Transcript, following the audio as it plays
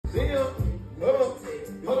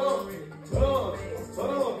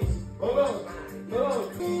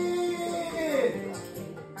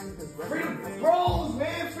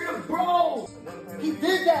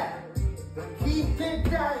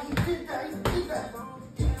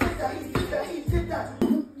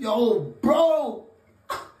Yo, bro.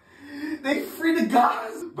 They free the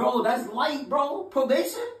guys. Bro, that's light, bro.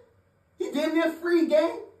 Probation? He damn near free,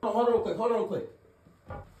 gang. Hold on real quick.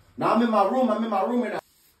 Now I'm in my room right now.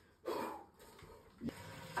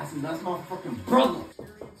 That's my fucking brother.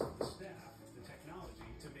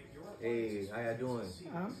 Hey, how y'all doing?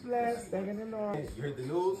 I'm blessed, thanking the Lord. You heard the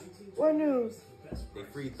news? What news? They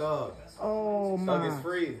free Thug. Oh my. Thug is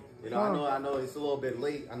free. You know, I know it's a little bit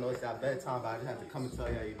late. I know it's at bedtime, but I just have to come and tell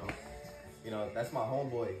you, that's my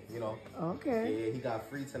homeboy, Okay. Yeah, he got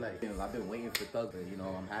free tonight. I've been waiting for Thug,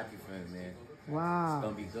 I'm happy for him, man. Wow. It's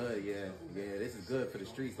gonna be good, yeah. Yeah, this is good for the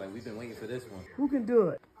streets. Like, we've been waiting for this one. Who can do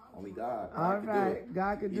it? Only God. All right.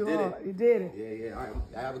 God can do did all. it. He did it. Yeah. All right.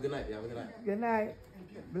 Have a good night. Have a good night. Good night.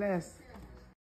 Bless.